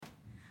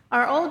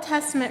Our Old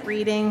Testament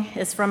reading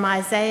is from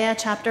Isaiah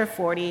chapter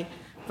 40,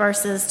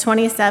 verses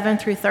 27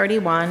 through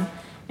 31,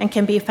 and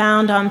can be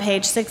found on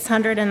page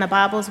 600 in the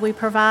Bibles we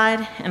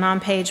provide and on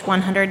page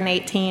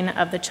 118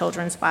 of the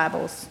Children's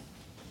Bibles.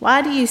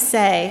 Why do you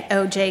say,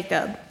 O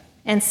Jacob,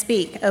 and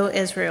speak, O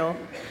Israel,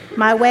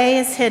 my way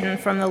is hidden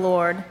from the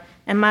Lord,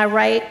 and my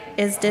right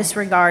is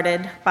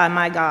disregarded by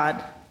my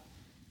God?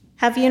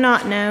 Have you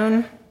not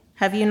known?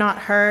 Have you not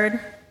heard?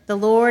 The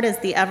Lord is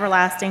the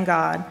everlasting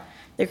God,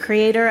 the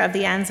creator of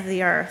the ends of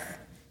the earth.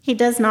 He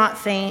does not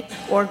faint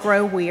or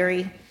grow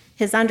weary.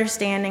 His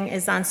understanding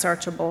is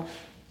unsearchable.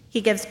 He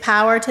gives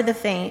power to the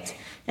faint,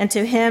 and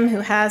to him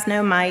who has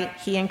no might,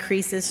 he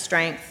increases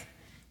strength.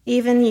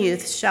 Even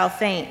youths shall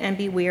faint and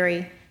be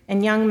weary,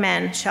 and young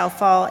men shall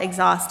fall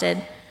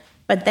exhausted.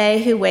 But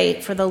they who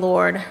wait for the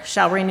Lord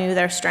shall renew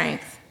their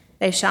strength.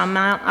 They shall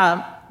mount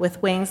up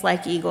with wings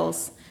like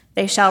eagles.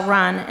 They shall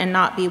run and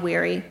not be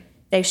weary.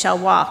 They shall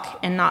walk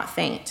and not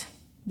faint.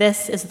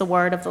 This is the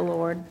word of the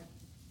Lord.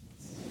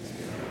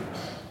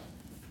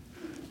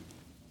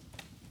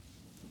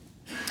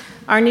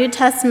 Our New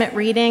Testament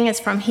reading is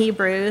from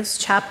Hebrews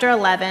chapter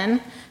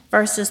 11,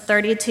 verses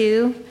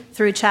 32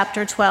 through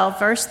chapter 12,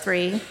 verse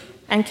 3,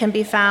 and can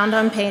be found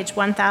on page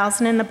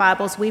 1000 in the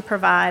Bibles we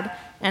provide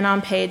and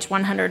on page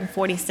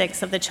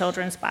 146 of the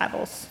Children's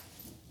Bibles.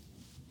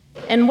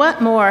 And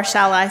what more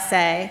shall I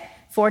say?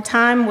 For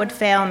time would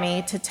fail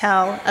me to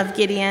tell of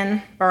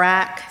Gideon,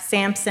 Barak,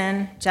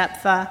 Samson,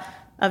 Jephthah,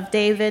 of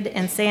David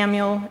and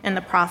Samuel and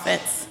the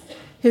prophets,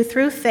 who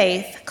through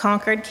faith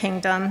conquered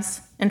kingdoms,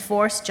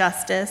 enforced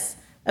justice,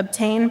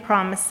 obtained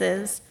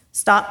promises,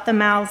 stopped the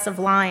mouths of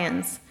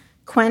lions,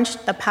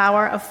 quenched the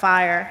power of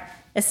fire,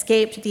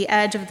 escaped the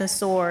edge of the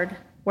sword,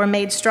 were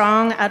made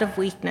strong out of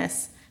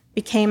weakness,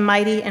 became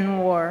mighty in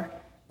war,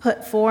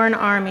 put foreign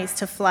armies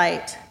to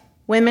flight.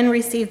 Women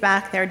received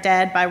back their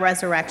dead by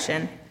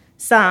resurrection.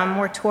 Some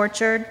were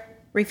tortured,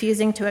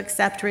 refusing to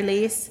accept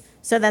release,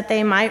 so that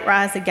they might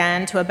rise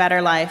again to a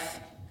better life.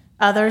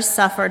 Others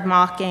suffered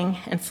mocking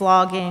and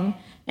flogging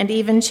and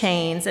even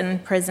chains and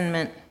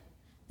imprisonment.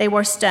 They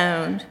were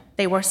stoned.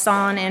 They were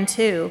sawn in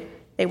two.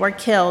 They were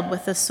killed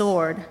with the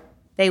sword.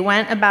 They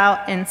went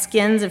about in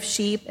skins of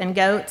sheep and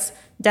goats,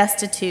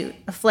 destitute,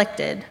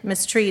 afflicted,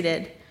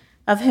 mistreated,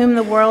 of whom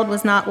the world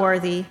was not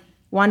worthy,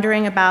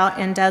 wandering about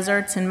in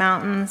deserts and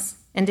mountains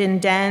and in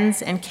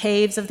dens and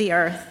caves of the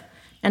earth.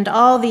 And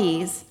all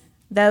these,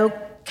 though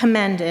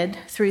commended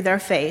through their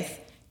faith,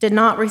 did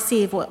not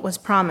receive what was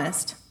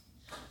promised,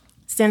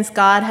 since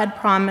God had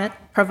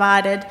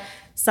provided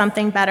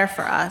something better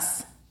for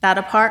us, that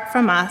apart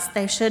from us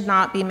they should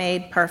not be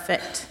made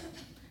perfect.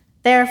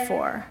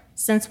 Therefore,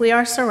 since we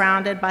are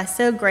surrounded by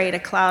so great a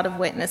cloud of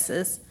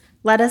witnesses,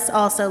 let us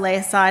also lay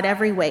aside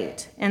every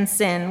weight and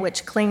sin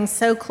which clings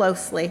so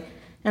closely,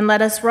 and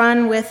let us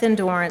run with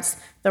endurance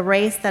the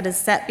race that is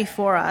set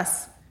before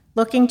us,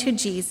 looking to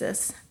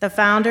Jesus, the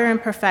founder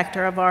and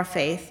perfecter of our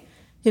faith,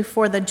 who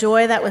for the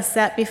joy that was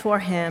set before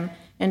him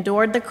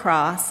endured the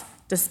cross,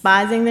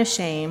 despising the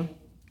shame,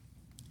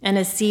 and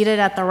is seated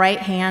at the right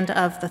hand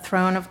of the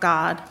throne of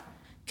God.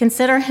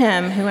 Consider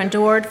him who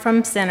endured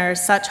from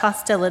sinners such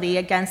hostility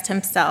against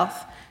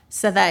himself,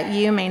 so that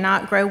you may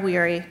not grow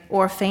weary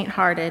or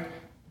faint-hearted.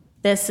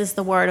 This is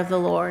the word of the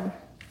Lord.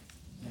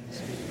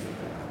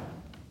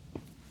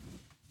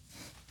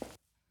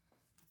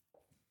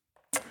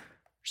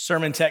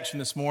 Sermon text from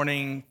this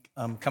morning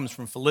comes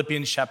from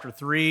Philippians chapter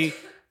 3,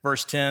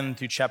 verse 10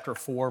 through chapter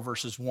 4,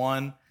 verses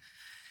 1. Can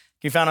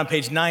be found on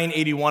page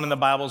 981 in the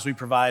Bibles we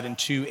provide and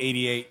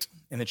 288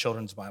 in the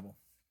Children's Bible.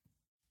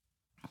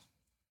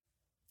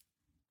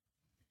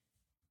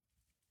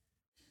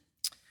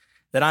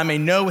 That I may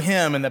know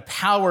him and the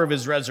power of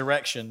his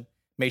resurrection,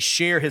 may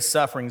share his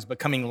sufferings,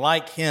 becoming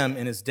like him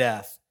in his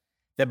death,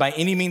 that by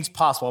any means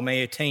possible I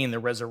may attain the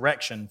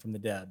resurrection from the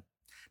dead.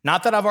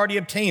 Not that I've already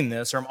obtained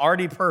this or I'm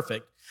already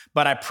perfect,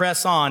 but I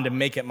press on to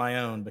make it my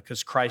own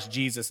because Christ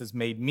Jesus has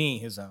made me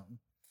his own.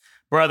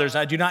 Brothers,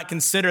 I do not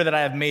consider that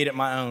I have made it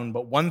my own,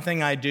 but one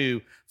thing I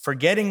do,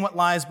 forgetting what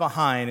lies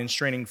behind and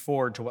straining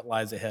forward to what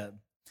lies ahead.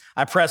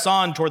 I press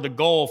on toward the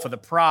goal for the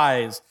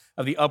prize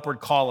of the upward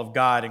call of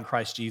God in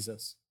Christ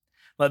Jesus.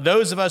 Let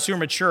those of us who are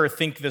mature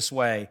think this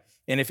way,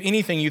 and if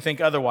anything you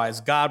think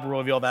otherwise, God will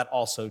reveal that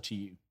also to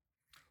you.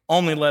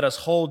 Only let us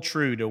hold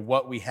true to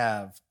what we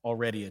have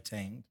already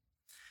attained.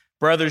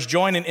 Brothers,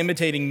 join in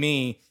imitating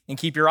me and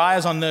keep your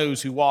eyes on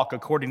those who walk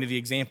according to the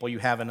example you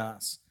have in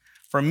us.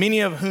 For many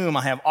of whom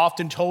I have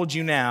often told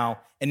you now,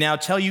 and now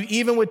tell you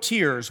even with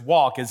tears,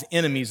 walk as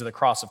enemies of the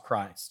cross of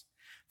Christ.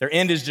 Their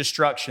end is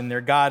destruction,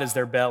 their God is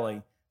their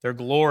belly, their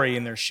glory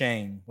and their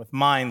shame, with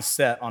minds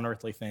set on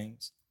earthly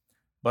things.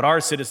 But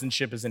our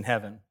citizenship is in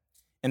heaven,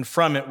 and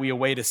from it we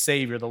await a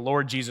Savior, the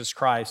Lord Jesus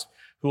Christ,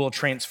 who will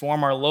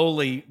transform our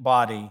lowly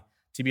body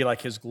to be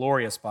like his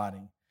glorious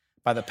body,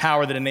 by the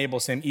power that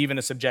enables him even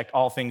to subject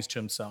all things to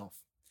himself.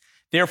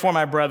 Therefore,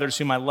 my brothers,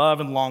 whom I love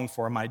and long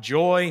for, my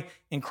joy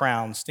and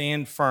crown,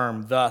 stand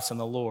firm thus in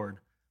the Lord,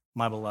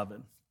 my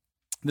beloved.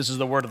 This is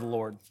the word of the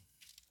Lord.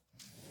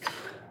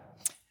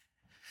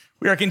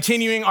 We are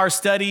continuing our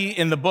study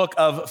in the book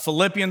of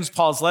Philippians,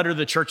 Paul's letter to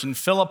the church in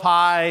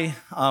Philippi,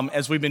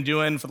 as we've been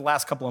doing for the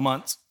last couple of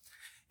months.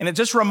 And it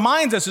just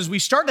reminds us as we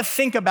start to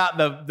think about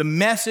the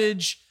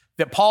message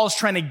that Paul's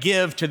trying to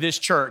give to this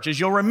church. As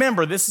you'll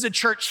remember, this is a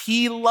church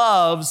he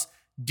loves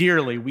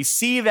dearly. We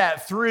see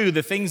that through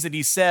the things that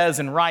he says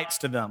and writes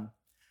to them.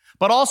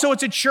 But also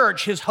it's a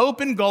church, his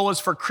hope and goal is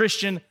for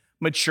Christian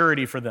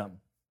maturity for them.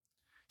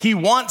 He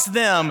wants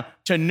them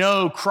to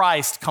know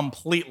Christ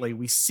completely.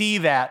 We see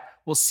that.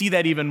 We'll see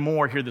that even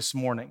more here this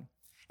morning.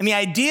 And the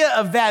idea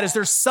of that is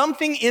there's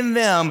something in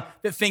them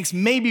that thinks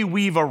maybe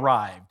we've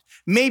arrived.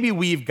 Maybe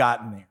we've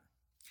gotten there.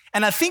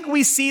 And I think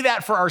we see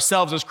that for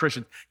ourselves as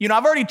Christians. You know,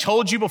 I've already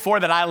told you before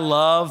that I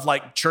love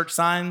like church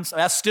signs.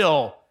 That's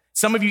still,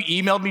 some of you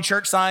emailed me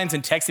church signs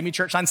and texted me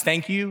church signs.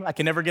 Thank you. I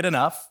can never get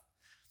enough.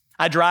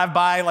 I drive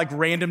by like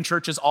random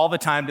churches all the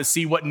time to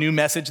see what new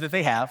message that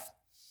they have.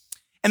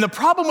 And the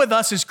problem with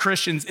us as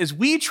Christians is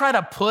we try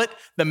to put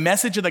the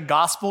message of the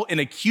gospel in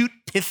a cute,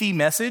 pithy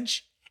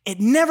message. It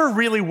never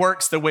really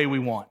works the way we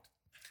want.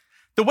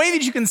 The way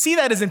that you can see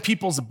that is in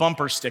people's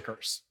bumper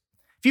stickers.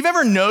 If you've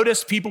ever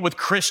noticed people with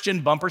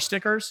Christian bumper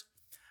stickers,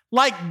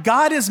 like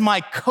God is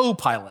my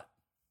co-pilot.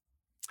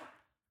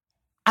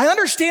 I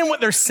understand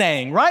what they're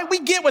saying, right? We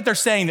get what they're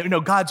saying, that, you know,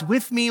 God's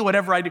with me,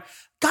 whatever I do.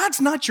 God's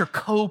not your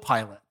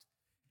co-pilot.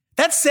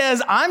 That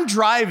says I'm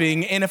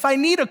driving, and if I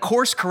need a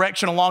course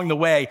correction along the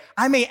way,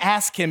 I may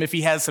ask him if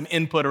he has some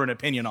input or an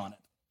opinion on it.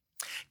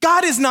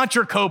 God is not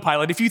your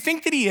co-pilot. If you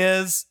think that he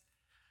is,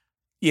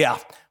 yeah,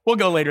 we'll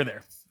go later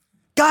there.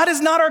 God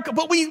is not our,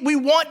 but we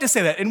want to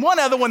say that. And one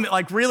other one that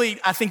like really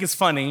I think is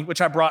funny,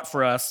 which I brought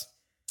for us,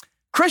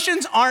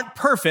 Christians aren't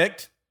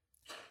perfect.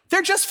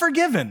 They're just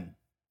forgiven.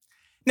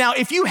 Now,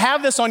 if you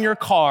have this on your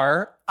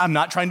car, I'm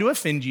not trying to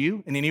offend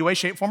you in any way,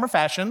 shape, form, or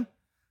fashion.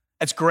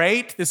 That's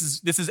great. This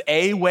is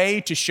a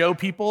way to show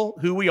people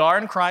who we are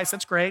in Christ.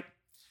 That's great.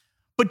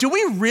 But do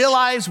we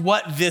realize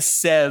what this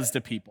says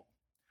to people?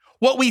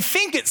 What we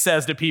think it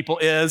says to people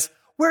is,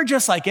 we're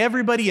just like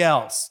everybody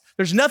else.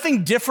 There's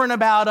nothing different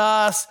about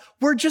us.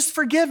 We're just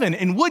forgiven.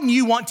 And wouldn't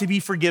you want to be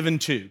forgiven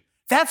too?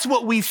 That's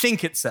what we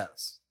think it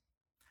says.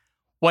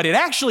 What it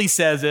actually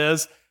says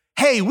is,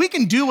 hey, we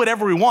can do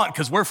whatever we want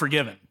because we're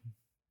forgiven.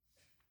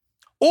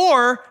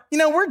 Or, you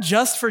know, we're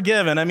just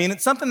forgiven. I mean,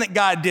 it's something that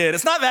God did.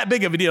 It's not that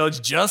big of a deal.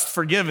 It's just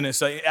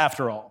forgiveness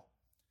after all.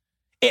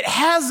 It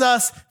has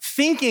us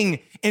thinking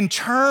in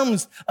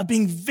terms of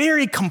being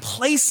very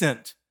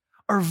complacent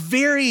or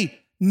very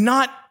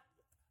not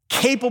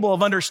capable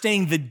of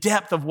understanding the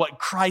depth of what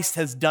Christ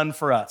has done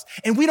for us.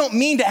 And we don't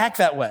mean to act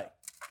that way.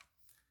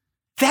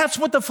 That's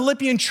what the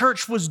Philippian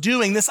church was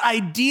doing, this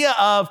idea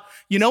of,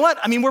 you know what?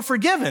 I mean, we're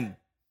forgiven.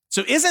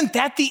 So isn't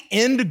that the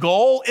end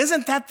goal?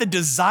 Isn't that the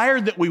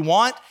desire that we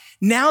want?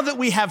 Now that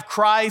we have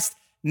Christ,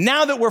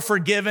 now that we're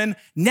forgiven,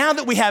 now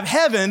that we have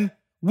heaven,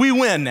 we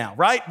win now,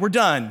 right? We're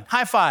done.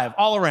 High five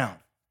all around.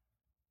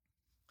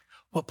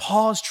 What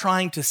Paul's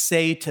trying to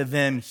say to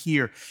them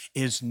here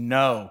is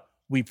no,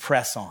 we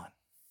press on.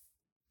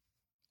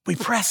 We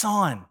press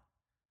on.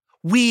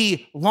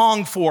 We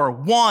long for,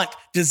 want,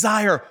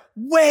 desire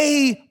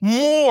way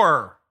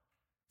more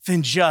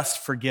than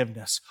just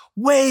forgiveness,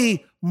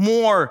 way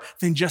more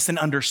than just an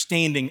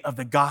understanding of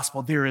the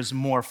gospel. There is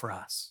more for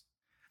us.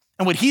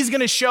 And what he's going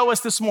to show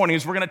us this morning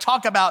is we're going to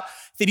talk about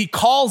that he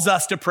calls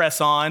us to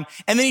press on,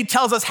 and then he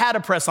tells us how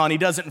to press on. He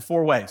does it in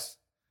 4 ways.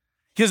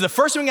 Because the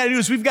first thing we got to do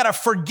is we've got to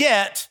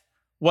forget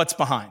what's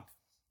behind.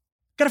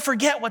 Got to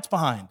forget what's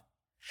behind.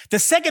 The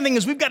second thing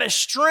is we've got to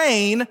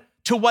strain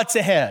to what's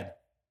ahead.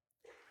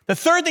 The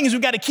third thing is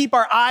we've got to keep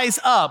our eyes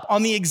up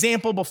on the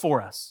example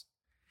before us.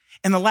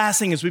 And the last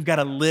thing is we've got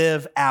to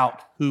live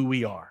out who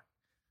we are.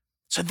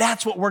 So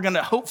that's what we're going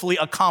to hopefully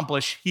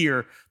accomplish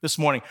here this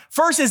morning.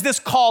 First is this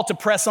call to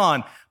press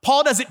on.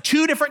 Paul does it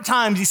 2 different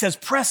times. He says,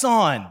 press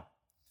on.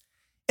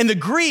 In the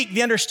Greek,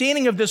 the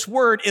understanding of this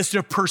word is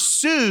to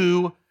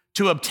pursue,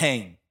 to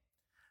obtain.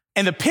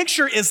 And the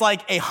picture is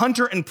like a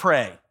hunter and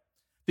prey.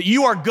 That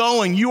you are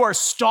going, you are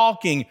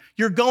stalking,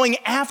 you're going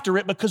after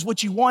it because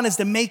what you want is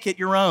to make it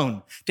your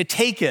own, to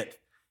take it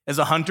as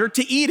a hunter,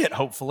 to eat it,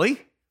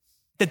 hopefully.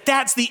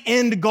 That's the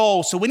end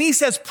goal. So when he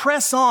says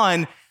press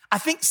on, I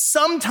think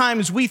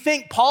sometimes we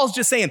think Paul's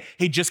just saying,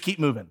 hey, just keep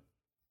moving.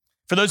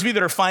 For those of you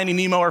that are Finding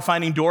Nemo or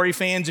Finding Dory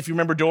fans, if you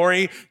remember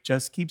Dory,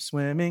 just keep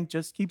swimming,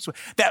 just keep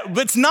swimming.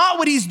 That's not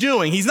what he's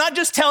doing. He's not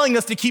just telling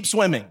us to keep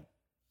swimming.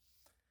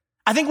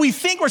 I think we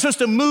think we're supposed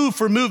to move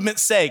for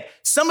movement's sake.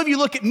 Some of you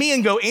look at me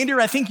and go,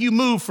 Andrew, I think you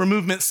move for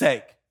movement's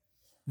sake.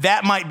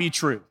 That might be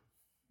true.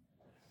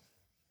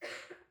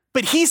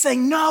 But he's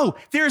saying, no,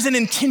 there's an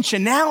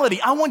intentionality.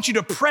 I want you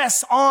to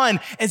press on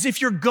as if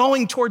you're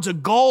going towards a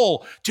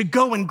goal to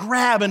go and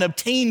grab and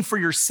obtain for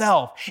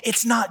yourself.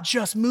 It's not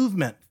just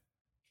movement.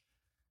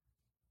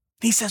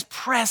 He says,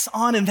 press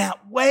on in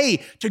that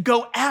way to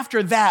go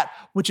after that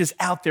which is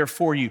out there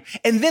for you.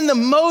 And then the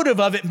motive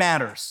of it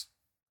matters.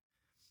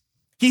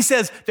 He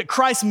says that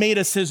Christ made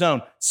us his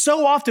own.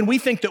 So often we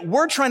think that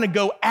we're trying to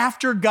go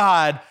after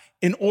God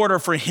in order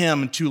for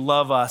him to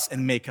love us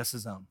and make us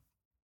his own.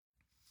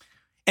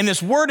 And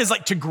this word is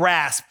like to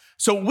grasp.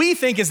 So what we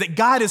think is that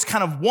God is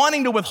kind of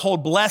wanting to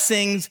withhold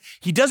blessings.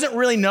 He doesn't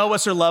really know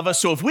us or love us.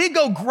 So if we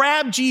go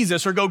grab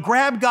Jesus or go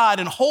grab God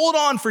and hold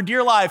on for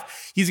dear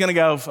life, he's going to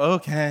go,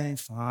 okay,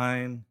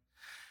 fine,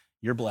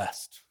 you're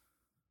blessed.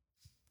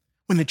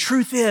 When the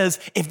truth is,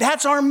 if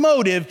that's our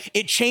motive,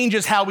 it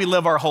changes how we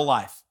live our whole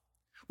life.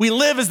 We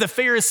live as the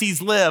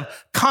Pharisees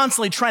live,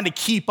 constantly trying to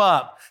keep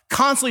up,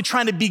 constantly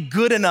trying to be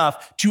good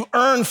enough to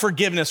earn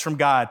forgiveness from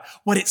God.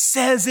 What it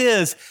says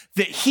is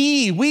that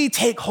we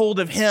take hold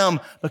of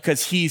him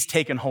because he's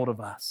taken hold of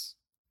us.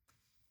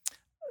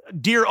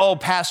 Dear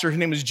old pastor, his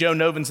name was Joe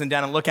Novenson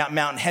down in Lookout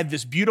Mountain, had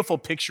this beautiful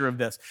picture of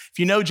this. If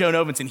you know Joe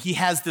Novenson, he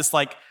has this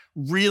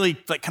really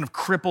kind of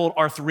crippled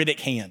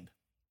arthritic hand.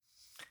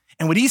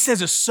 And what he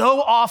says is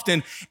so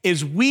often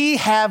is we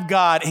have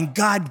God and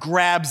God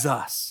grabs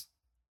us.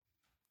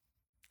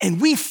 And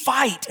we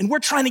fight and we're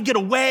trying to get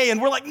away and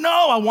we're like,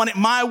 no, I want it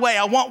my way.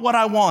 I want what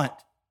I want.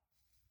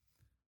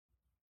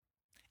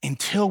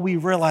 Until we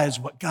realize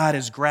what God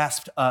has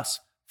grasped us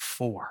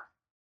for.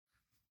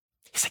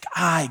 He's like,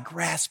 I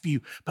grasp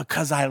you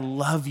because I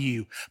love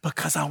you,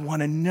 because I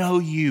want to know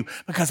you,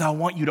 because I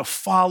want you to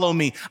follow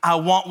me. I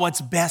want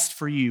what's best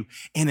for you.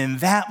 And in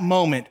that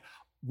moment,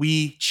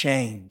 we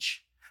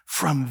change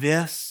from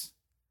this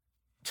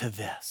to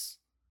this.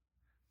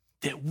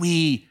 That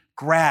we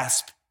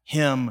grasp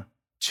him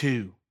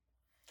too.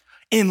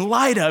 In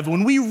light of,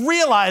 when we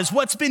realize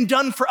what's been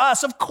done for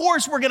us, of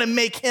course we're going to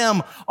make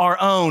him our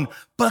own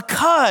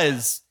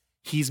because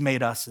he's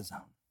made us his own.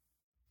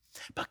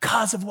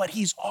 Because of what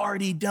he's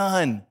already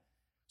done.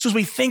 So as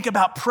we think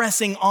about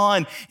pressing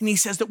on, and he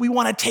says that we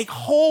want to take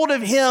hold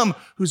of him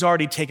who's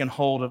already taken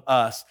hold of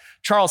us.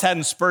 Charles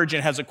Haddon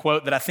Spurgeon has a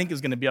quote that I think is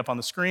going to be up on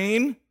the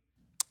screen.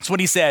 It's what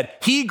he said.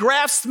 He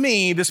grasped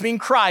me, this being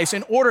Christ,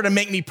 in order to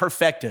make me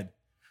perfected.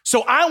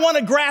 So I want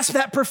to grasp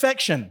that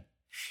perfection.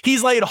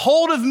 He's laid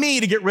hold of me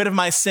to get rid of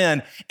my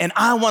sin, and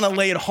I want to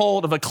lay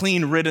hold of a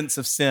clean riddance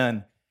of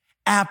sin,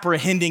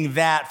 apprehending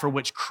that for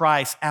which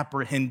Christ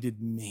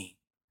apprehended me.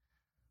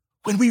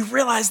 When we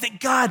realize that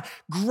God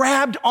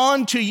grabbed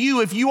onto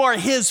you if you are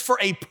his for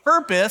a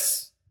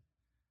purpose,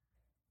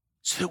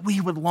 so that we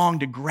would long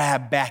to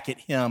grab back at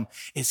him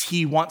as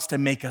he wants to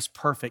make us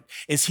perfect,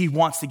 as he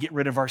wants to get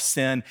rid of our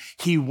sin.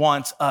 He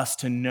wants us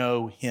to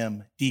know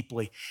him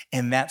deeply,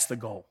 and that's the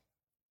goal.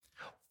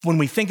 When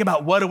we think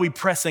about what are we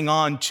pressing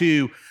on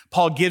to,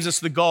 Paul gives us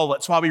the goal.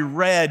 That's why we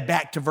read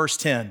back to verse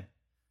 10.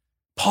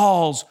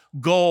 Paul's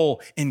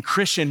goal in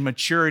Christian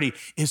maturity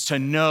is to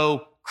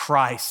know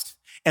Christ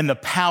and the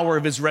power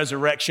of his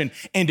resurrection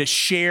and to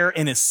share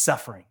in his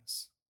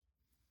sufferings.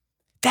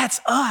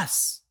 That's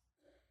us.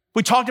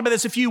 We talked about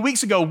this a few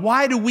weeks ago.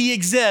 Why do we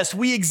exist?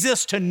 We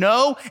exist to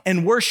know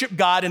and worship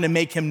God and to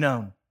make him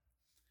known.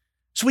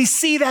 So we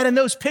see that in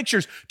those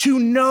pictures, to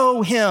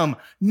know him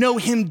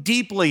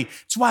deeply.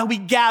 It's why we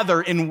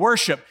gather in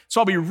worship. It's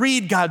why we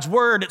read God's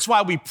word. It's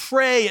why we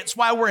pray. It's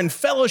why we're in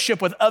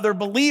fellowship with other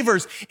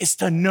believers. It's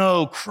to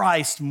know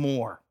Christ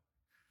more.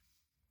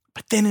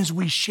 But then as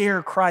we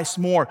share Christ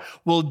more,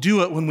 we'll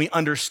do it when we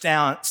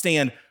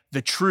understand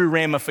the true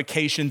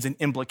ramifications and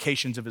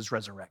implications of his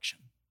resurrection.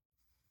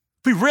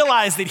 We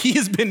realize that he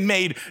has been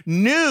made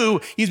new.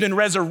 He's been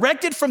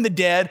resurrected from the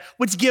dead,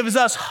 which gives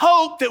us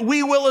hope that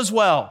we will as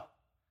well.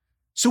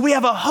 So we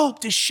have a hope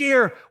to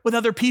share with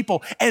other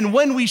people. And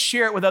when we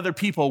share it with other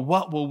people,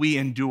 what will we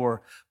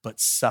endure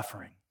but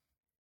suffering?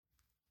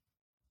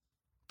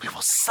 We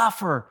will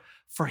suffer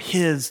for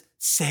his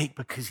sake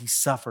because he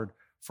suffered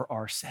for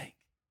our sake.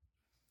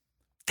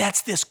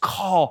 That's this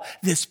call,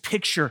 this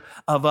picture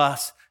of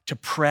us to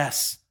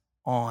press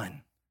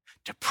on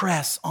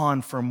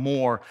for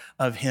more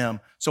of him.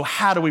 So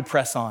how do we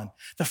press on?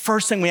 The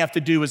first thing we have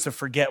to do is to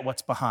forget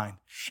what's behind.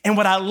 And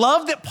what I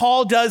love that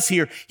Paul does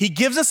here, he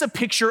gives us a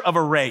picture of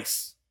a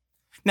race.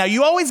 Now,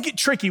 you always get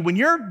tricky. When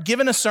you're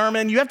given a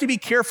sermon, you have to be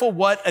careful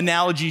what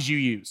analogies you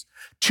use.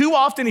 Too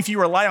often, if you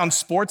rely on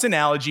sports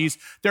analogies,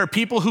 there are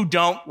people who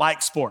don't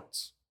like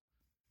sports.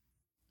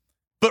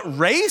 But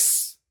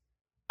race,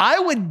 I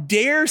would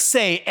dare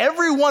say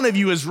every one of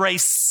you has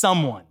raced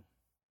someone.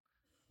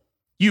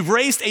 You've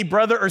raced a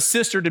brother or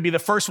sister to be the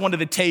first one to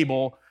the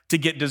table to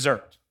get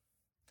dessert.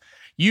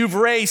 You've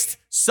raced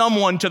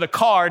someone to the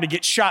car to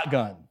get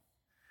shotgun.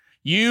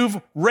 You've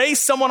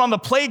raced someone on the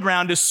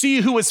playground to see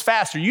who was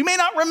faster. You may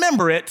not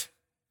remember it.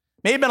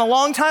 May have been a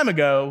long time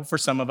ago for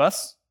some of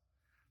us,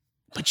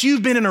 but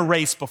you've been in a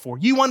race before.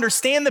 You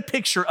understand the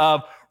picture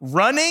of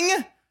running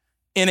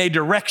in a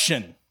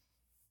direction.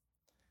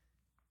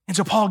 And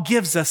so Paul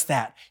gives us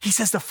that. He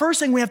says the first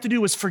thing we have to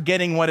do is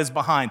forgetting what is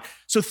behind.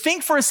 So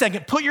think for a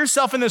second, put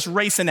yourself in this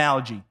race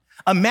analogy.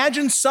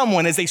 Imagine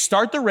someone, as they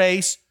start the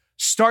race,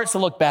 starts to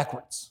look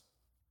backwards.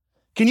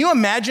 Can you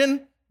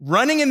imagine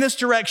running in this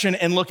direction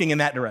and looking in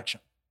that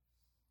direction?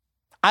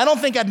 I don't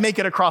think I'd make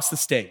it across the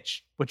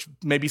stage, which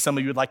maybe some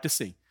of you would like to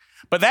see.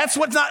 But that's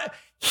what's not,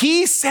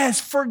 he says,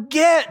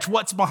 forget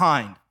what's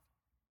behind.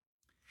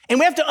 And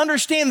we have to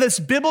understand this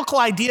biblical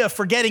idea of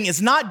forgetting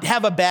is not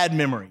have a bad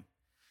memory.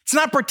 It's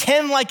not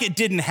pretend like it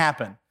didn't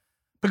happen,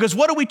 Because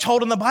what are we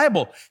told in the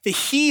Bible?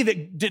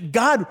 That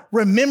God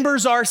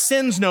remembers our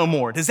sins no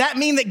more. Does that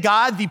mean that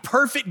God, the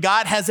perfect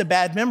God, has a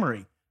bad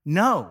memory?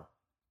 No.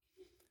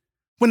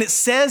 When it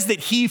says that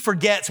he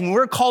forgets, when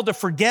we're called to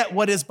forget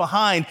what is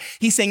behind,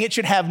 he's saying it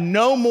should have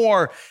no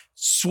more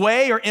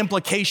sway or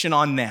implication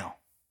on now.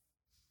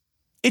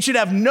 It should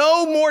have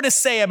no more to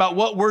say about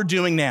what we're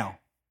doing now.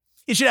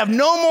 It should have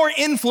no more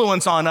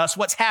influence on us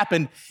what's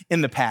happened in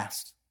the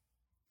past.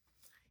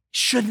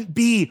 Shouldn't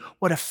be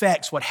what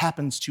affects what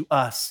happens to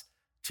us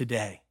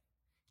today.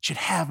 It should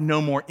have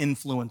no more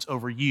influence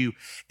over you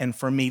and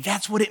for me.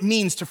 That's what it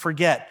means to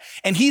forget.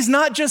 And he's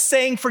not just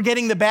saying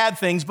forgetting the bad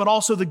things, but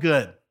also the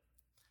good.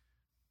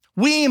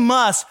 We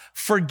must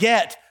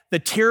forget the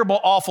terrible,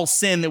 awful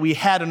sin that we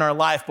had in our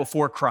life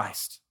before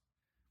Christ.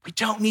 We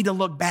don't need to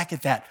look back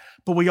at that,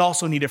 but we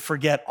also need to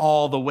forget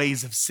all the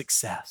ways of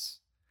success.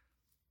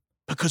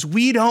 Because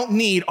we don't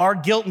need our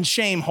guilt and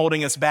shame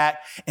holding us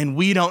back, and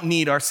we don't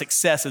need our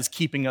successes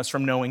keeping us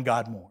from knowing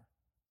God more.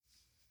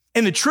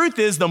 And the truth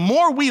is, the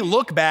more we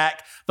look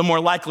back, the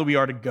more likely we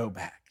are to go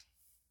back.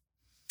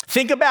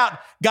 Think about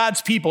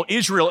God's people,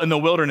 Israel, in the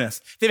wilderness.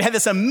 They've had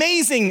this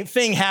amazing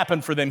thing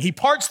happen for them. He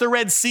parts the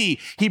Red Sea.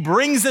 He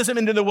brings them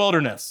into the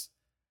wilderness.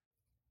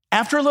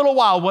 After a little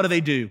while, what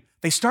do?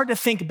 They start to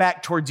think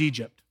back towards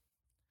Egypt.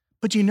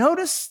 But do you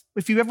notice,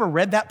 if you've ever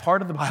read that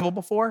part of the Bible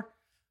before,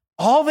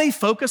 all they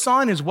focus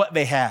on is what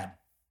they had.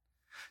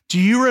 Do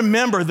you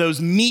remember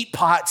those meat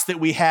pots that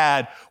we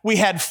had? We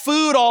had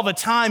food all the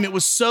time. It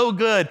was so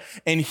good.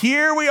 And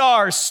here we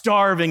are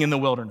starving in the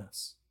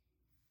wilderness.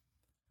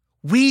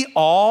 We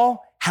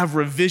all have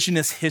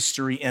revisionist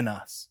history in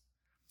us.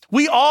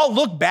 We all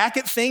look back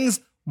at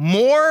things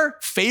more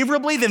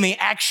favorably than they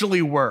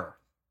actually were.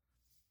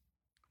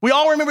 We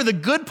all remember the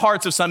good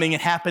parts of something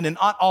that happened and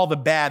not all the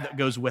bad that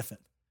goes with it.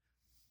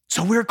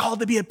 So we're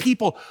called to be a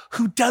people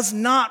who does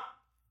not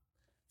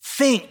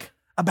think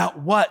about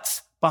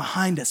what's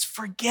behind us,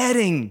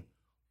 forgetting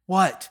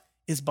what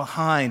is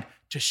behind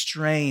to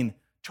strain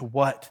to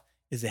what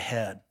is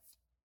ahead.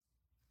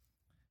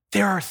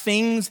 There are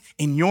things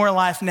in your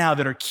life now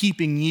that are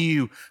keeping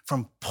you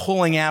from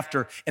pulling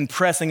after and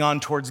pressing on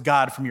towards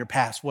God from your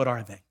past. What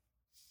are they?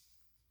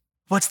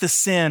 What's the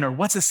sin or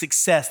what's the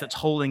success that's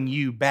holding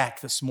you back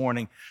this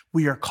morning?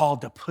 We are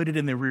called to put it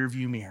in the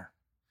rearview mirror.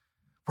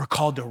 We're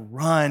called to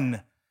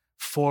run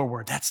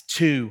forward. That's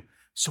 2.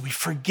 So we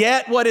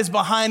forget what is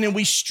behind and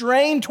we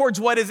strain towards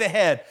what is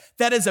ahead.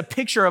 That is a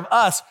picture of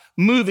us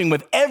moving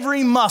with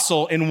every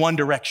muscle in one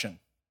direction,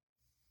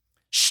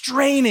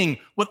 straining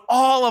with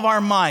all of our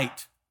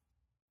might.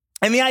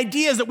 And the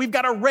idea is that we've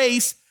got a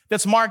race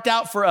that's marked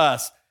out for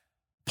us.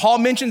 Paul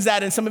mentions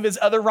that in some of his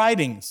other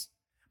writings.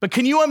 But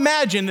can you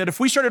imagine that if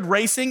we started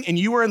racing and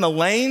you were in the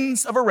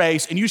lanes of a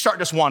race and you start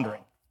just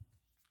wandering,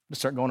 you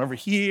start going over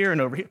here and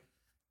over here,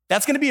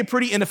 that's going to be a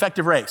pretty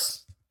ineffective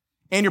race.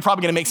 And you're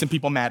probably going to make some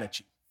people mad at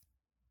you.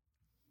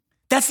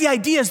 That's the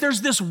idea, is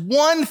there's this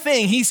one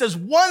thing. He says,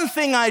 one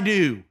thing I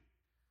do.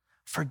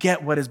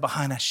 Forget what is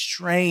behind us,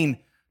 strain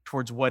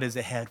towards what is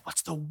ahead.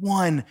 What's the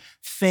one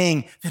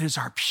thing that is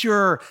our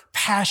pure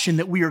passion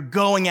that we are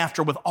going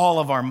after with all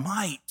of our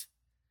might?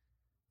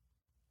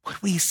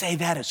 Would we say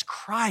that is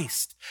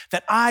Christ?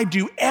 That I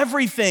do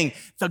everything.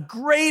 The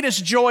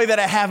greatest joy that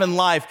I have in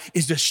life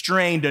is to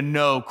strain to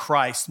know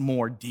Christ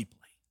more deeply.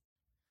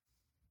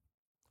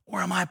 Or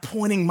am I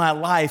pointing my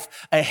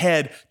life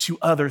ahead to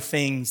other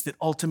things that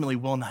ultimately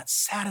will not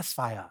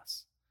satisfy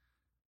us?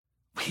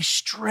 We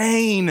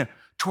strain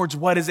towards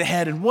what is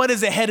ahead, and what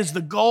is ahead is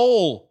the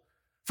goal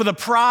for the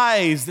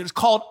prize that is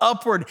called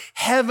upward,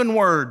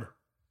 heavenward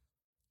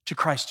to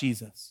Christ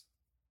Jesus.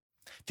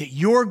 That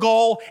your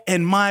goal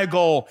and my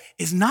goal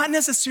is not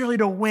necessarily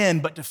to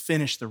win, but to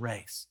finish the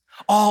race.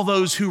 All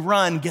those who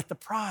run get the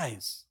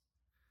prize.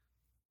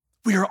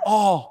 We are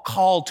all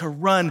called to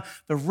run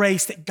the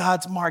race that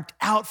God's marked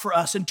out for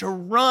us and to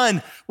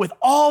run with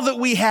all that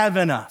we have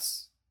in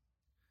us,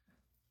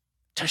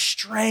 to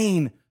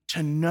strain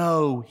to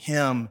know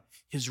him,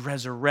 his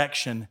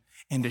resurrection,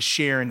 and to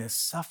share in his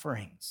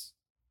sufferings.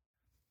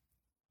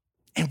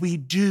 And we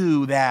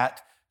do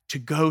that to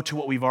go to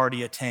what we've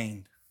already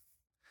attained.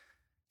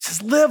 It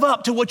says, live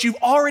up to what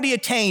you've already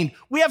attained.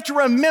 We have to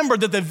remember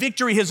that the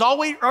victory has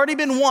already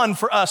been won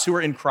for us who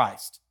are in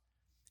Christ.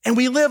 And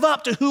we live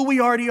up to who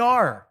we already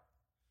are.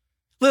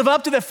 Live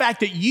up to the fact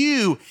that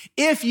you,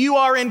 if you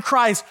are in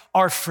Christ,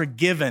 are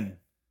forgiven,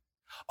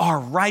 are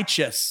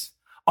righteous,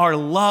 are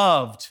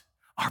loved,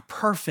 are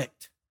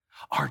perfect,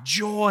 are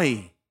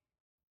joy.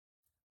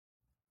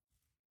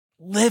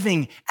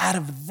 Living out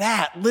of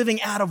that,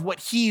 living out of what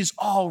he's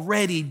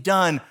already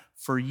done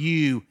for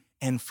you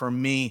and for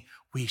me,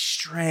 we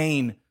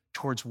strain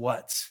towards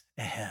what's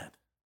ahead,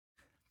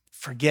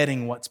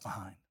 forgetting what's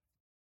behind.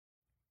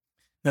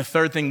 The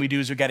third thing we do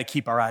is we've got to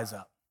keep our eyes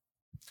up.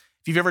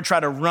 If you've ever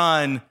tried to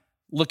run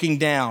looking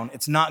down,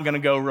 it's not going to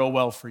go real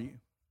well for you.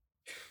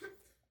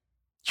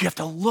 You have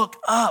to look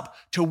up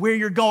to where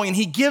you're going. And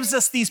he gives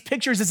us these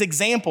pictures as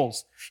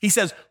examples. He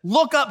says,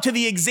 look up to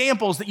the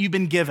examples that you've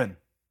been given.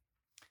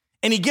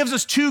 And he gives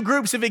us two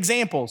groups of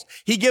examples.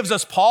 He gives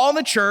us Paul and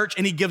the church,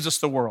 and he gives us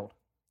the world.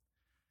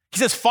 He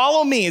says,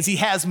 follow me, as he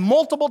has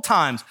multiple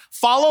times.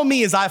 Follow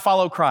me as I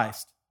follow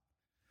Christ.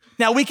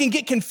 Now, we can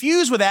get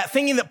confused with that,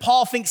 thinking that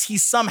Paul thinks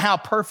he's somehow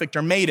perfect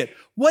or made it.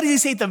 What did he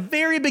say at the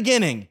very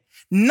beginning?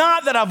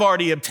 Not that I've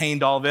already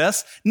obtained all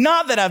this,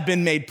 not that I've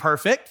been made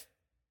perfect.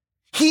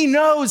 He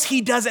knows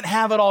he doesn't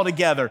have it all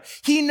together.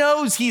 He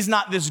knows he's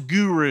not this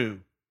guru.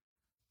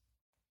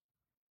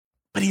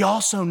 But he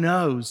also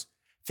knows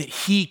that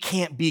he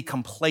can't be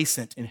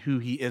complacent in who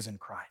he is in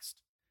Christ.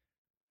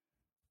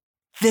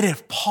 That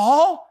if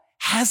Paul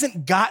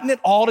hasn't gotten it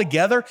all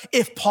together,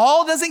 if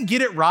Paul doesn't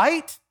get it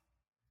right,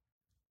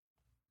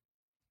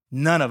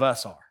 none of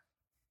us are.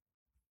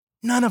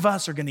 None of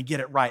us are going to get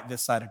it right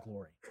this side of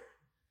glory.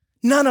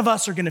 None of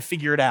us are going to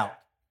figure it out.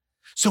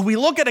 So we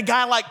look at a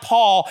guy like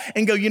Paul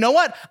and go, you know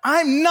what?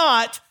 I'm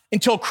not,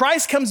 until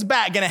Christ comes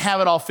back, going to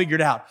have it all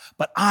figured out,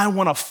 but I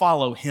want to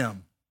follow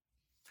him.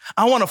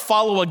 I want to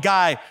follow a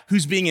guy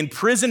who's being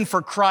imprisoned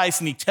for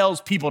Christ and he tells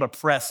people to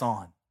press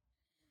on.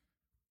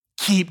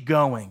 Keep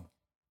going.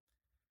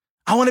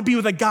 I want to be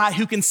with a guy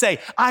who can say,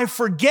 I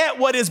forget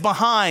what is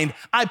behind.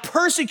 I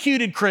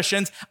persecuted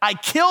Christians. I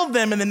killed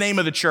them in the name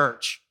of the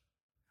church,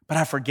 but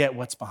I forget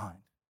what's behind.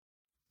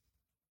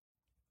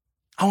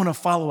 I want to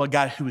follow a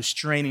guy who is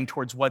straining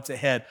towards what's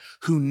ahead,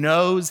 who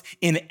knows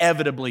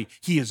inevitably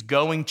he is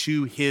going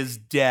to his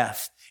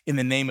death in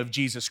the name of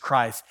Jesus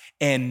Christ,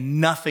 and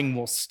nothing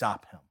will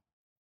stop him.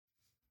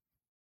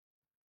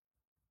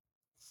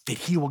 That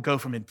he will go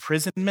from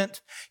imprisonment,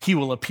 he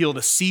will appeal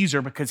to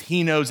Caesar because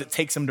he knows it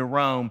takes him to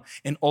Rome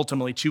and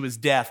ultimately to his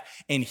death,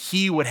 and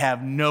he would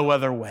have no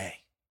other way.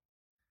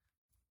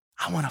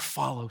 I want to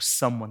follow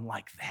someone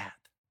like that,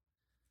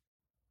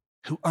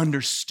 who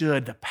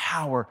understood the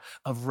power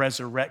of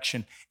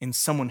resurrection and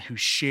someone who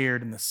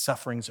shared in the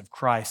sufferings of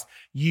Christ.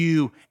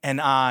 You and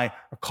I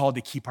are called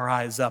to keep our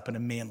eyes up on a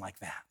man like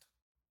that.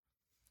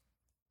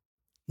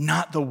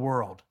 Not the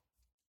world.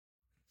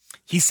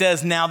 He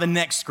says now the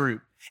next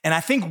group. And I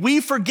think we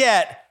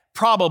forget,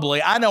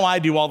 probably, I know I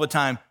do all the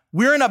time,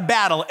 we're in a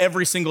battle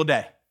every single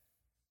day.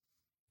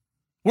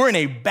 We're in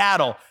a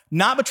battle,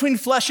 not between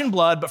flesh and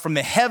blood, but from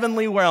the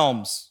heavenly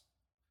realms.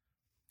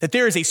 That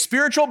there is a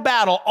spiritual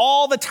battle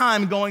all the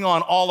time going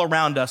on all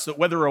around us,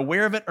 whether we're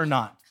aware of it or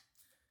not.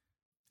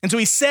 And so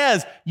he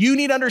says, you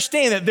need to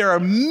understand that there are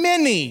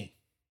many,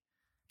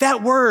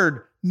 that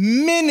word,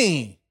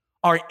 many,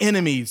 are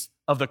enemies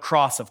of the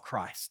cross of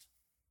Christ.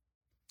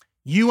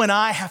 You and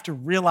I have to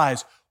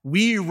realize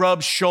we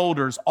rub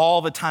shoulders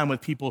all the time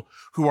with people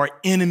who are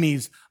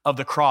enemies of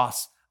the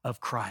cross of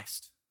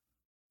Christ.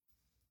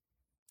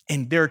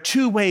 And there are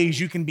two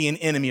ways you can be an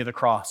enemy of the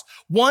cross.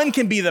 One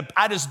can be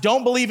I just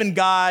don't believe in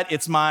God.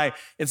 It's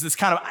this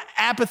kind of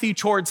apathy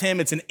towards him.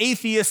 It's an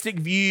atheistic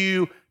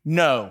view.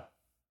 No.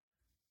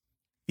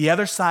 The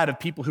other side of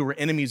people who are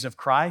enemies of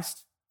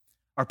Christ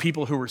are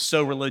people who are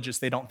so religious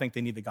they don't think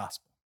they need the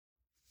gospel.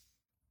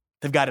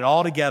 They've got it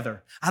all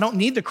together. I don't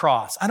need the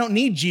cross. I don't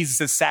need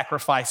Jesus'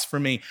 sacrifice for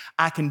me.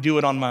 I can do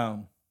it on my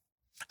own.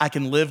 I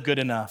can live good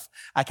enough.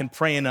 I can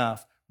pray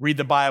enough, read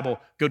the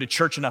Bible, go to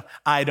church enough.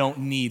 I don't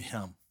need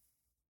him.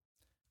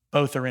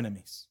 Both are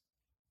enemies.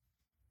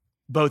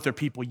 Both are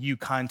people you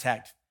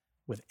contact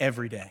with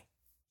every day.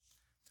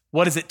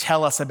 What does it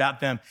tell us about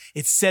them?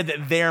 It said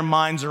that their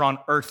minds are on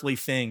earthly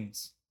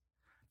things.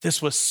 This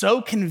was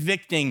so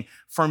convicting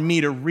for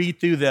me to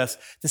read through this,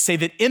 to say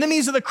that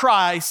enemies of the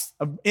cross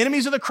and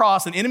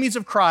enemies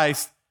of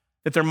Christ,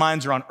 that their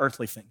minds are on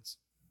earthly things.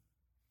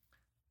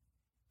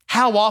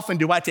 How often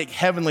do I take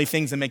heavenly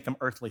things and make them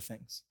earthly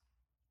things?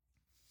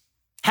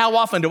 How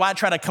often do I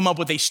try to come up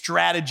with a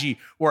strategy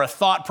or a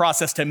thought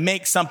process to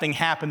make something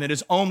happen that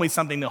is only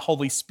something the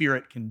Holy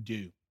Spirit can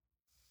do?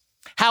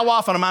 How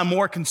often am I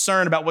more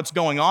concerned about what's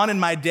going on in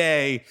my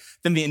day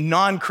than the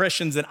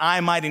non-Christians that I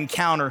might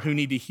encounter who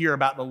need to hear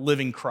about the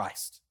living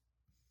Christ?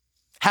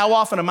 How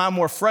often am I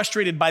more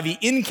frustrated by the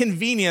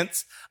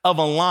inconvenience of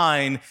a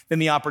line than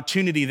the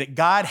opportunity that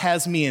God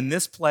has me in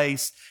this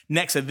place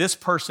next to this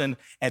person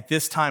at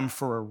this time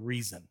for a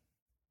reason?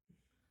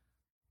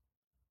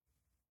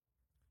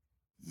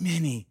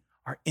 Many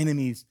are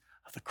enemies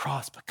of the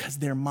cross because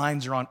their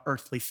minds are on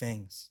earthly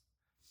things.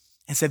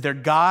 And said their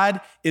God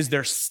is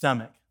their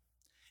stomach.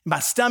 And by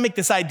stomach,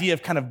 this idea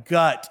of kind of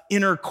gut,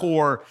 inner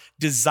core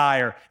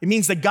desire. It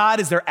means that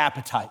God is their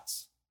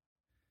appetites.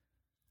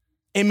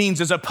 It means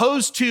as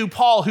opposed to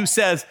Paul who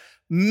says,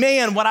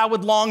 man, what I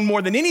would long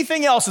more than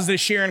anything else is to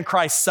share in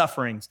Christ's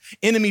sufferings.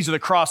 Enemies of the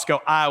cross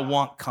go, I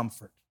want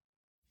comfort.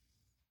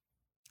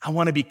 I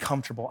want to be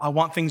comfortable. I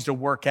want things to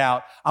work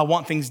out. I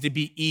want things to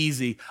be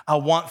easy. I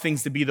want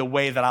things to be the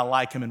way that I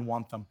like them and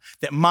want them.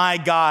 That my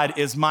God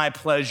is my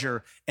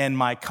pleasure and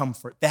my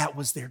comfort. That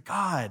was their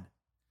God.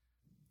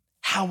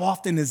 How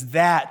often is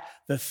that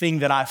the thing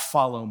that I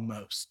follow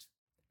most?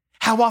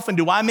 How often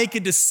do I make a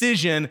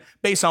decision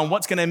based on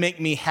what's going to make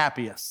me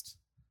happiest?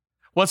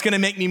 What's going to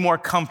make me more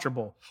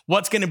comfortable?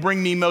 What's going to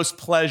bring me most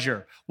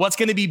pleasure? What's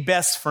going to be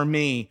best for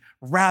me?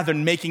 Rather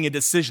than making a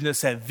decision that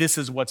said, this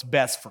is what's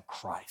best for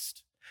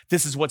Christ.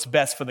 This is what's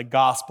best for the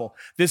gospel.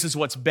 This is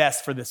what's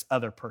best for this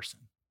other person.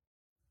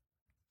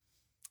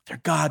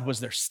 Their God was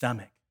their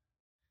stomach.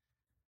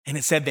 And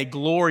it said they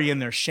glory in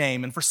their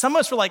shame. And for some of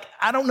us, we're like,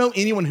 I don't know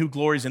anyone who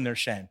glories in their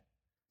shame.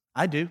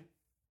 I do.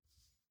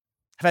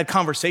 I've had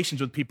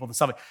conversations with people and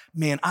stuff like,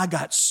 man, I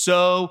got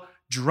so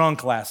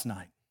drunk last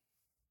night.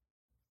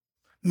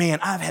 Man,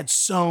 I've had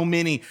so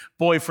many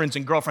boyfriends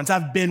and girlfriends.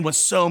 I've been with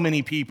so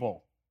many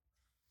people.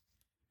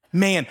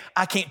 Man,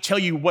 I can't tell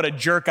you what a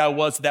jerk I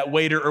was to that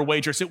waiter or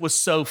waitress. It was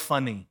so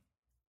funny.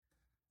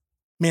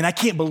 Man, I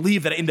can't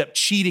believe that I ended up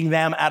cheating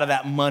them out of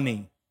that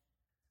money.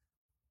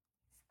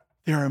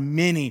 There are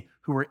many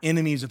who are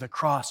enemies of the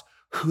cross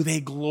who they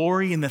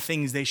glory in the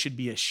things they should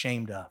be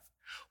ashamed of.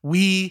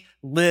 We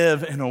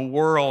live in a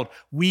world,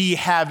 we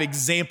have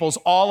examples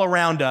all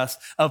around us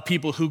of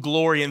people who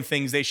glory in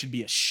things they should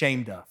be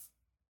ashamed of.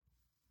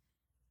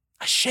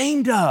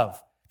 Ashamed of.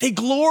 They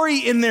glory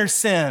in their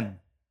sin.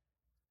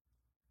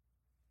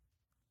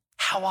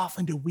 How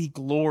often do we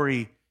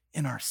glory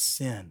in our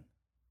sin?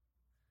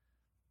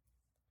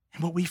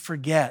 And what we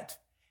forget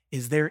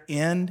is their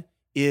end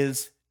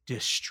is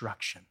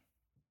destruction.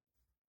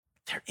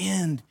 Their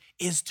end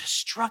is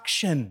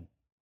destruction.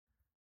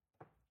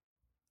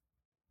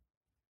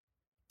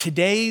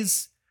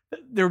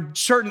 There are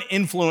certain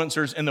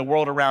influencers in the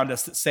world around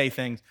us that say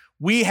things.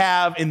 We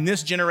have, in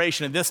this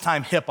generation, at this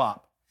time,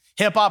 hip-hop.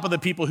 Hip-hop are the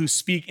people who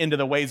speak into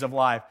the ways of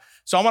life.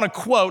 So I want to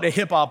quote a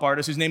hip-hop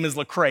artist whose name is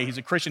Lecrae. He's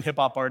a Christian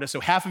hip-hop artist. So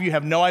half of you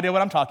have no idea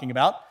what I'm talking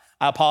about.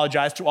 I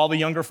apologize to all the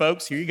younger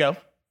folks. Here you go.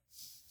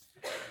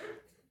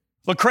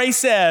 Lecrae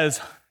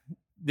says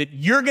that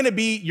you're going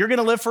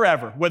to live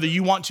forever, whether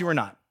you want to or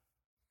not.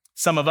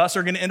 Some of us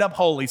are going to end up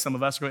holy. Some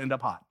of us are going to end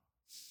up hot.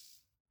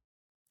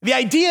 The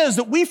idea is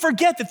that we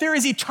forget that there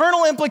is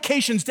eternal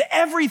implications to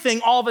everything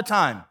all the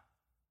time.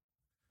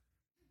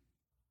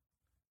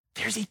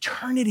 There's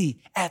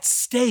eternity at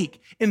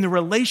stake in the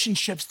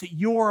relationships that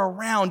you're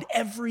around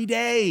every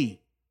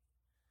day.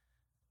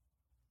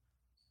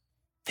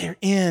 Their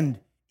end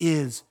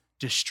is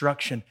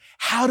destruction.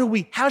 How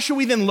should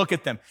we then look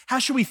at them? How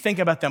should we think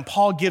about them?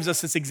 Paul gives us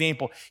this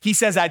example. He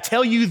says, I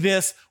tell you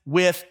this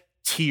with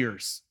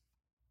tears.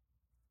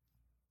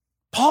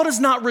 Paul does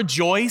not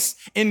rejoice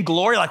in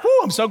glory like, whoo,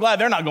 I'm so glad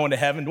they're not going to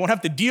heaven. Don't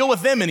have to deal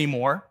with them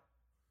anymore.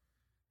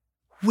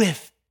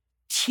 With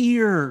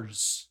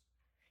tears,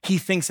 he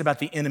thinks about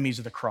the enemies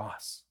of the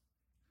cross.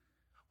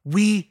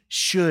 We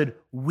should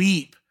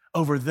weep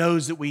over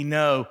those that we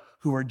know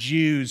who are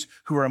Jews,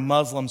 who are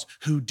Muslims,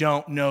 who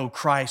don't know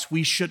Christ.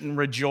 We shouldn't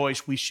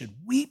rejoice. We should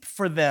weep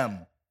for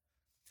them.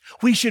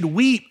 We should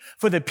weep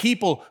for the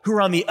people who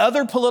are on the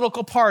other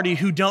political party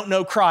who don't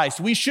know Christ.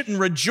 We shouldn't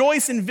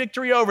rejoice in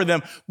victory over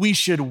them. We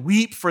should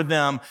weep for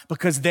them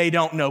because they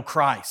don't know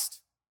Christ.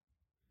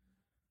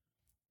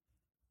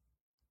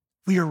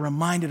 We are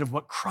reminded of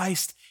what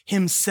Christ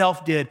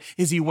himself did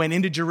as he went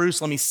into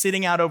Jerusalem. He's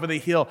sitting out over the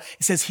hill.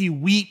 It says he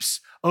weeps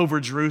over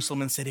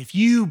Jerusalem and said, if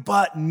you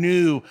but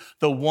knew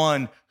the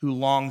one who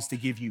longs to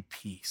give you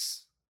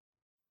peace.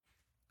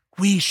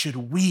 We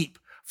should weep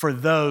for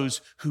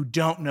those who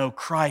don't know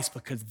Christ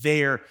because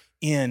their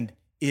end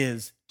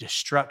is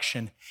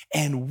destruction.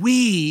 And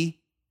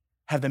we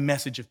have the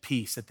message of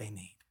peace that they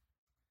need.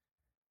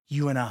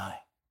 You and I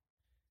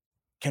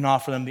can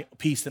offer them the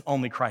peace that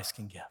only Christ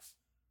can give.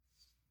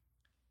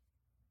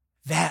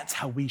 That's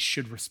how we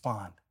should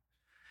respond.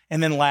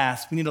 And then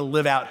last, we need to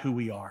live out who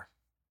we are.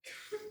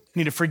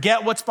 We need to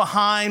forget what's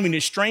behind. We need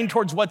to strain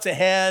towards what's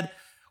ahead.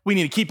 We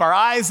need to keep our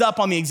eyes up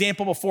on the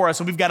example before us,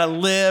 and we've got to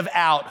live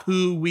out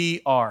who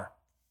we are.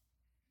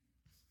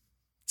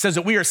 It says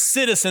that we are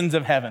citizens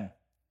of heaven.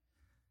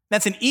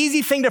 That's an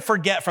easy thing to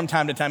forget from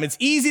time to time. It's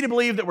easy to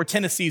believe that we're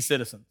Tennessee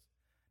citizens,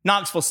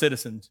 Knoxville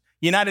citizens,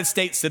 United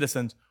States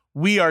citizens.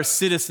 We are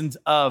citizens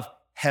of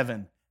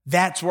heaven.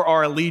 That's where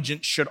our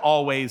allegiance should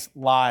always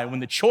lie.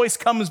 When the choice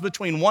comes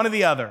between one or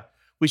the other,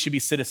 we should be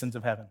citizens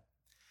of heaven.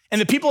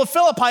 And the people of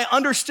Philippi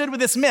understood what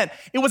this meant.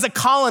 It was a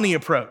colony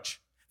approach.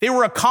 They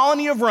were a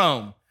colony of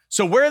Rome.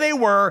 So where they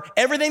were,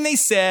 everything they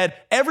said,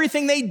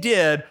 everything they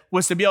did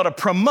was to be able to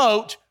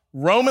promote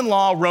Roman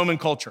law, Roman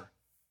culture.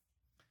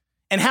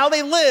 And how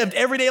they lived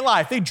everyday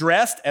life. They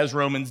dressed as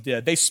Romans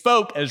did. They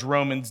spoke as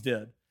Romans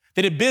did.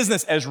 They did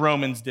business as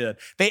Romans did.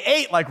 They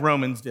ate like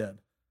Romans did.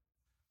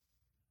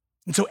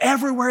 And so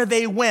everywhere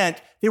they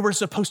went, they were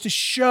supposed to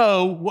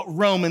show what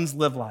Romans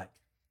lived like.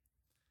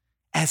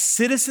 As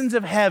citizens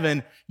of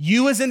heaven,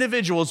 you as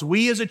individuals,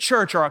 we as a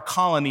church are a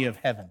colony of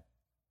heaven.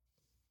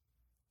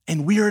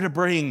 And we are to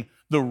bring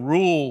the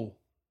rule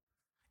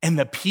and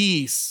the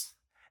peace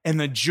and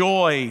the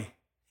joy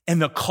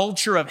and the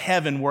culture of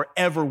heaven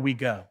wherever we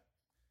go.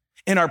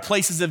 In our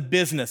places of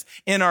business,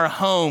 in our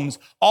homes,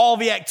 all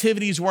the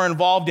activities we're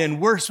involved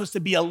in, we're supposed to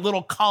be a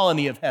little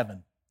colony of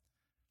heaven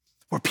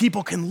where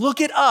people can look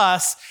at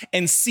us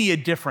and see a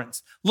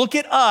difference. Look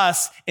at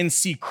us and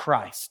see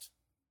Christ.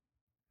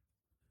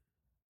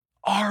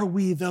 Are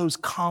we those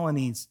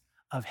colonies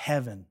of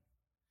heaven?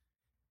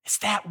 Is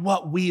that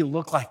what we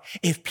look like?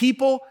 If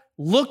people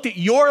looked at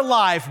your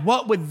life,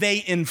 what would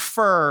they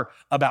infer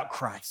about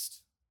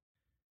Christ,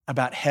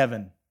 about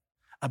heaven,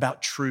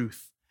 about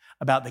truth,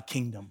 about the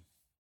kingdom?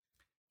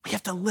 We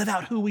have to live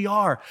out who we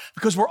are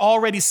because we're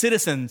already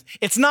citizens.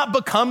 It's not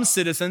become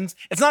citizens.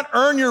 It's not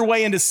earn your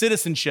way into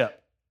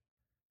citizenship.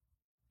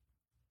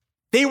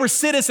 They were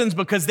citizens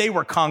because they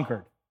were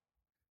conquered.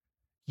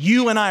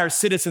 You and I are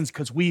citizens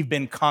because we've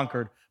been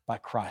conquered by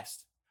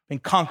Christ, been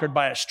conquered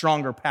by a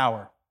stronger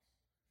power.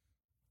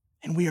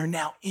 And we are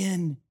now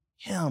in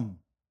him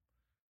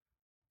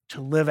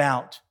to live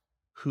out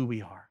who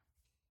we are.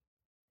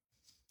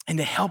 And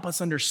to help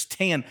us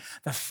understand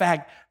the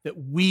fact that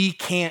we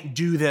can't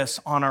do this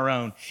on our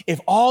own.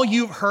 If all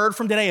you've heard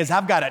from today is,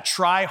 I've got to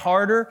try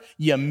harder,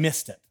 you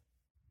missed it.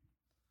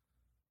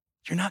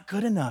 You're not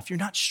good enough. You're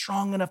not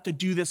strong enough to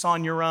do this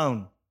on your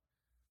own.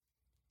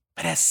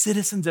 But as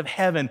citizens of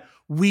heaven,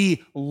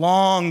 we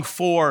long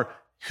for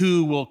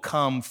who will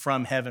come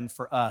from heaven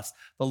for us,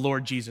 the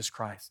Lord Jesus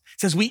Christ.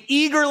 It says we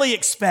eagerly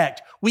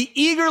expect, we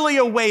eagerly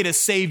await a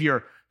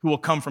Savior who will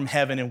come from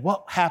heaven. And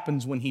what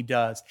happens when he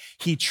does?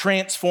 He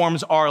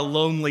transforms our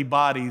lonely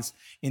bodies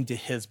into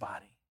his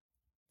body.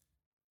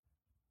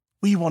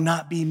 We will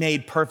not be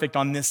made perfect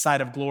on this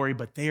side of glory,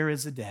 but there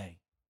is a day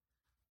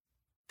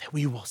that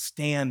we will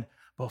stand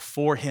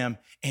before him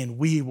and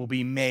we will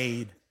be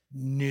made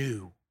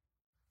new.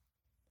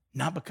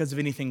 Not because of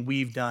anything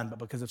we've done, but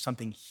because of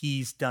something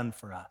he's done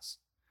for us.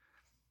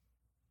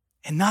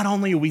 And not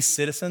only are we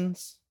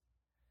citizens,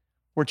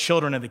 we're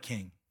children of the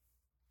King.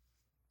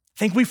 I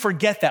think we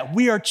forget that.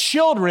 We are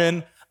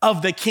children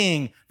of the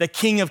King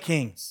of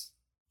Kings.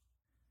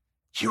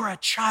 You're a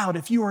child.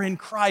 If you are in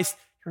Christ,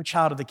 you're a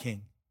child of the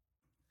King.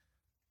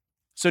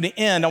 So to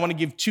end, I want to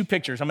give two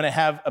pictures. I'm going to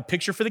have a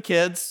picture for the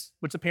kids,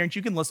 which the parents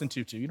you can listen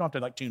to too. You don't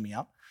have to tune me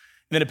out.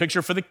 And then a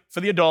picture for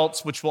the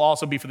adults, which will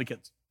also be for the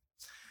kids.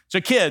 So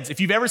kids, if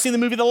you've ever seen the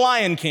movie The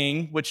Lion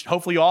King, which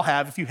hopefully you all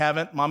have, if you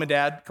haven't, mom and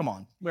dad, come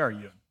on, where are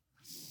you?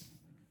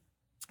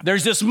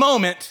 There's this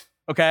moment,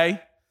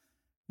 okay,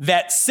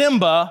 that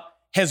Simba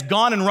has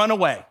gone and run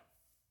away.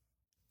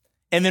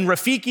 And then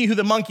Rafiki, who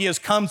the monkey is,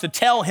 comes to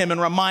tell him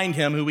and remind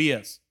him who he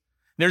is.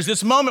 There's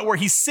this moment where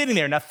he's sitting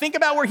there. Now think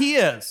about where he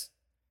is.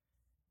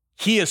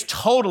 He has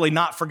totally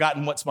not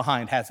forgotten what's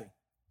behind, has he?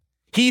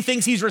 He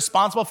thinks he's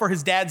responsible for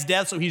his dad's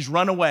death, so he's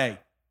run away.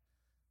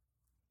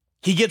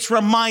 He gets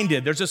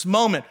reminded. There's this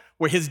moment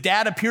where his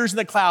dad appears in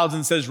the clouds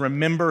and says,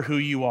 remember who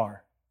you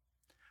are.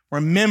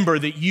 Remember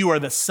that you are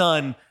the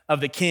son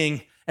of the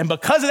King. And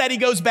because of that, he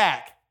goes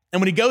back.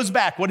 And when he goes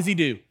back, what does he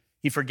do?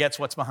 He forgets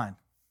what's behind.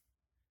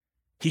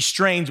 He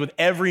strains with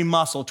every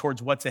muscle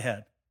towards what's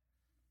ahead.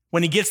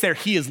 When he gets there,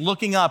 he is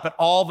looking up at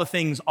all the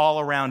things all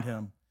around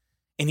him.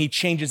 And he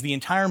changes the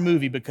entire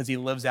movie because he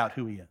lives out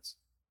who he is.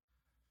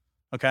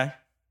 Okay?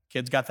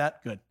 Kids got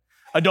that? Good.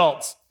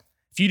 Adults,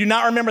 if you do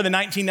not remember the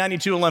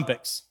 1992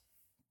 Olympics,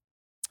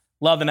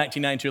 love the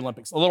 1992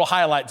 Olympics. A little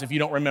highlights if you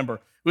don't remember.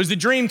 It was the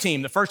Dream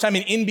Team, the first time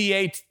an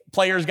NBA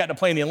players got to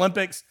play in the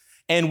Olympics,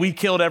 and we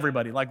killed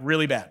everybody, like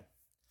really bad.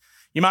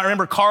 You might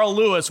remember Carl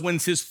Lewis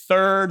wins his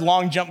third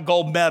long jump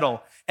gold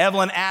medal.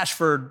 Evelyn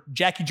Ashford,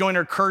 Jackie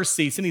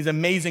Joyner-Kersee, some of these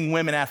amazing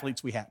women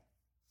athletes we had.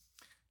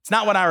 It's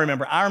not what I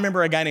remember. I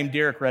remember a guy named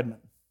Derek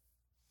Redmond.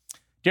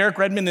 Derek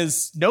Redmond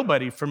is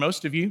nobody for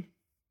most of you.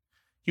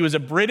 He was a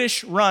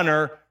British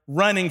runner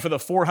running for the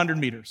 400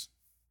 meters.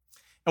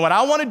 And what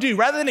I want to do,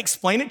 rather than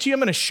explain it to you, I'm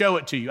going to show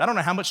it to you. I don't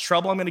know how much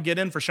trouble I'm going to get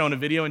in for showing a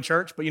video in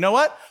church, but you know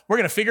what? We're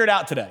going to figure it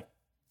out today.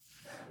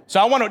 So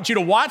I want you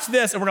to watch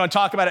this, and we're going to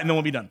talk about it, and then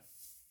we'll be done.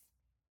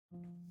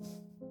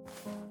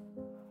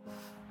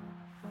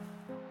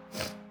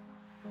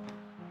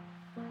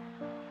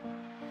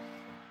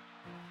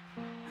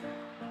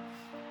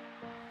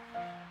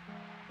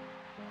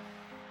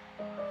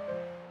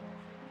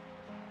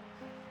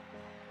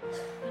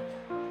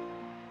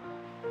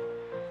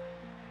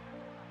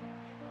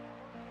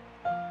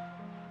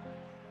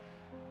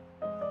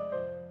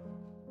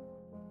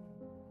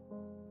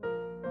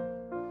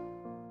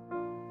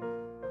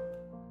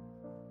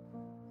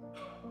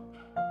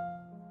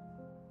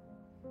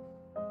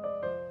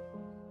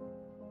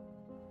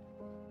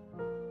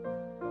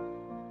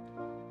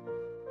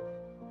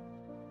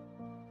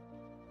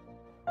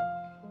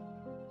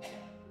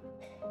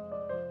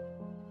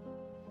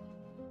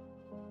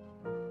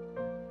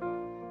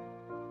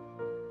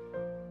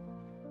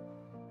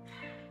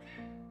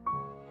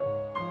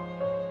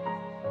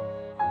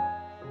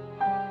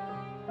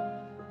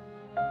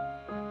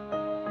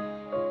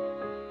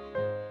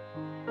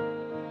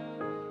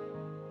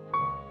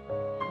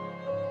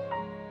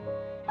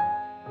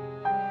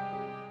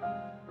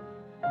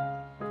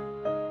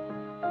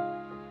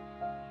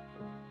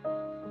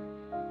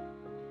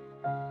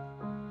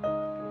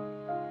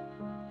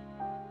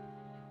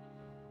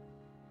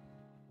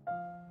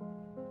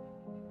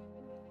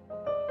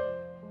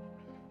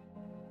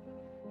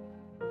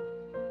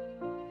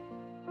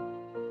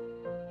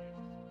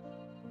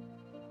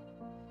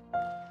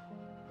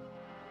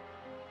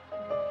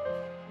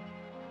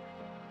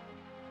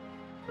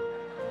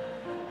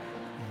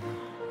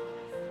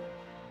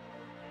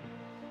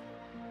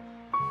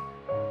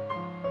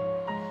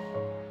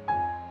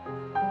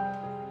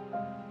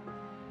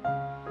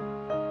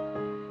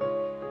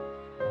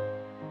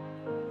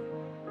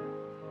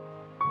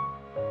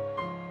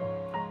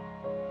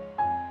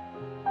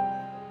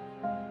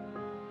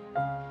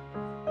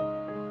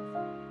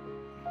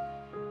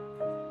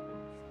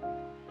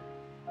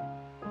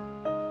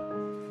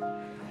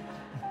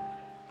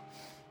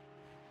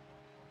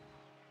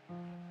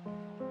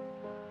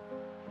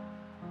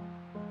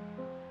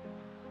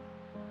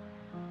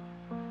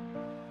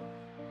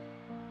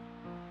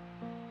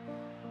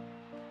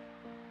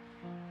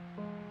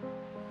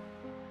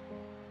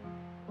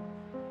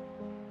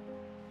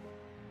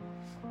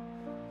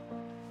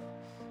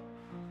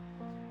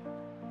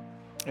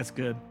 That's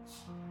good.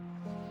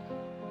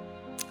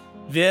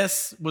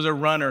 This was a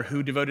runner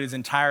who devoted his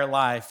entire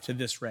life to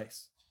this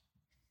race.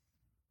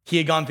 He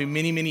had gone through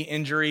many, many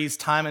injuries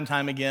time and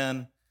time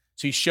again.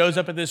 So he shows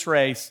up at this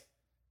race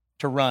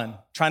to run,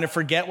 trying to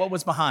forget what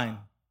was behind,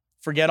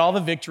 forget all the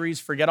victories,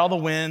 forget all the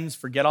wins,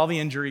 forget all the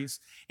injuries,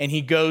 and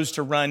he goes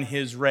to run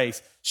his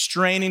race,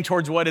 straining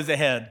towards what is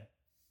ahead,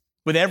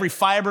 with every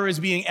fiber of his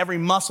being, every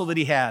muscle that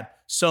he had,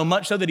 so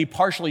much so that he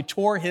partially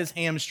tore his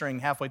hamstring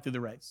halfway through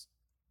the race.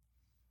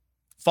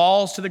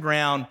 Falls to the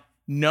ground.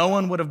 No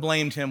one would have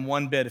blamed him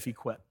one bit if he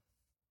quit.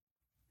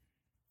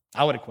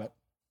 I would have quit.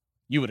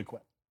 You would have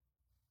quit.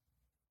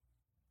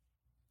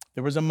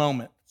 There was a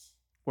moment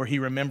where he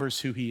remembers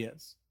who he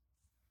is.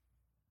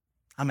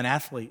 I'm an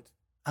athlete.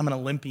 I'm an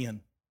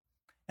Olympian,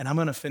 and I'm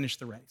going to finish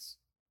the race.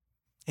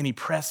 And he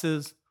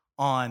presses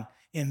on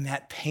in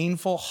that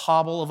painful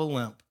hobble of a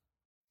limp.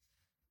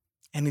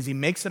 And as he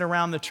makes it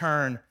around the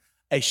turn,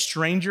 a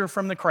stranger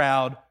from the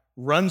crowd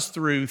runs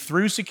through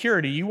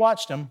security. You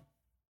watched him.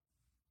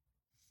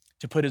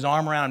 To put his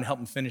arm around and help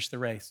him finish the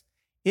race.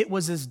 It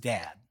was his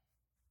dad.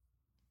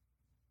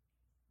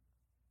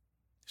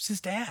 It was his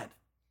dad.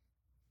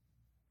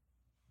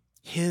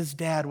 His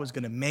dad was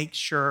going to make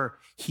sure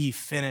he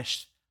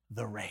finished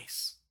the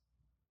race.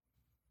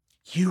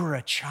 You are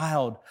a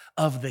child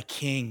of the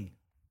King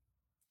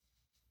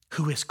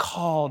who has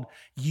called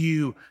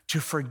you to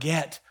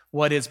forget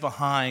what is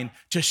behind,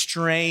 to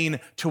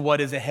strain to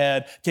what is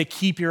ahead, to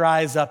keep your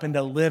eyes up and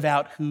to live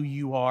out who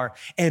you are.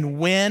 And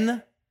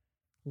when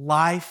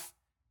life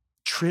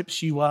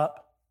trips you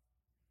up,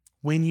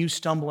 when you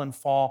stumble and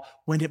fall,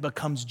 when it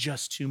becomes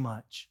just too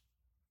much,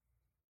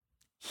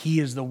 he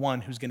is the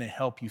one who's going to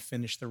help you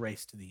finish the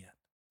race to the end.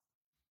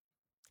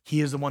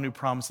 He is the one who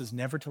promises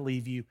never to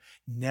leave you,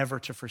 never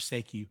to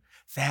forsake you.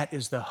 That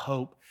is the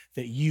hope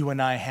that you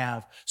and I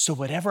have. So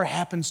whatever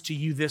happens to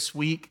you this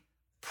week,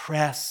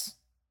 press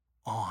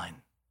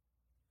on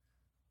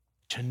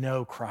to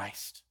know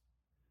Christ,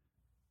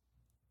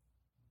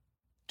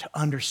 to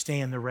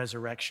understand the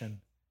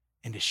resurrection,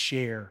 and to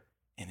share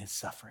in his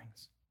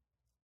sufferings.